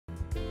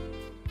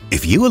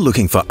If you are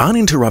looking for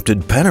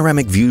uninterrupted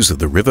panoramic views of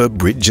the river,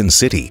 bridge and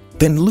city,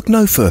 then look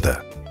no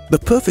further. The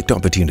perfect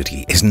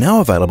opportunity is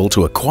now available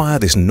to acquire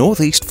this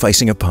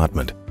northeast-facing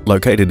apartment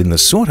located in the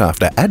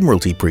sought-after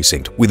Admiralty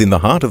precinct within the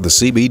heart of the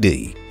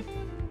CBD.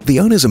 The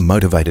owners are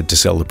motivated to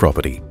sell the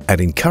property and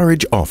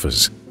encourage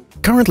offers.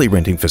 Currently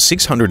renting for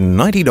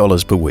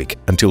 $690 per week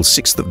until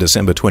 6th of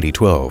December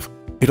 2012,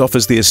 it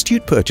offers the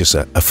astute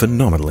purchaser a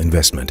phenomenal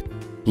investment.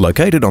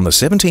 Located on the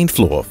 17th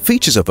floor,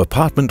 features of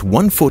apartment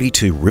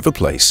 142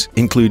 Riverplace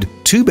include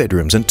 2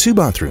 bedrooms and 2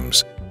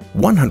 bathrooms,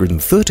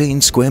 113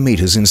 square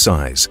meters in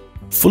size,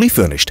 fully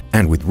furnished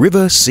and with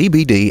river,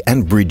 CBD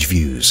and bridge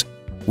views.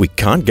 We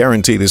can't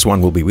guarantee this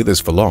one will be with us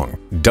for long.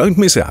 Don't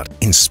miss out.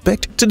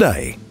 Inspect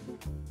today.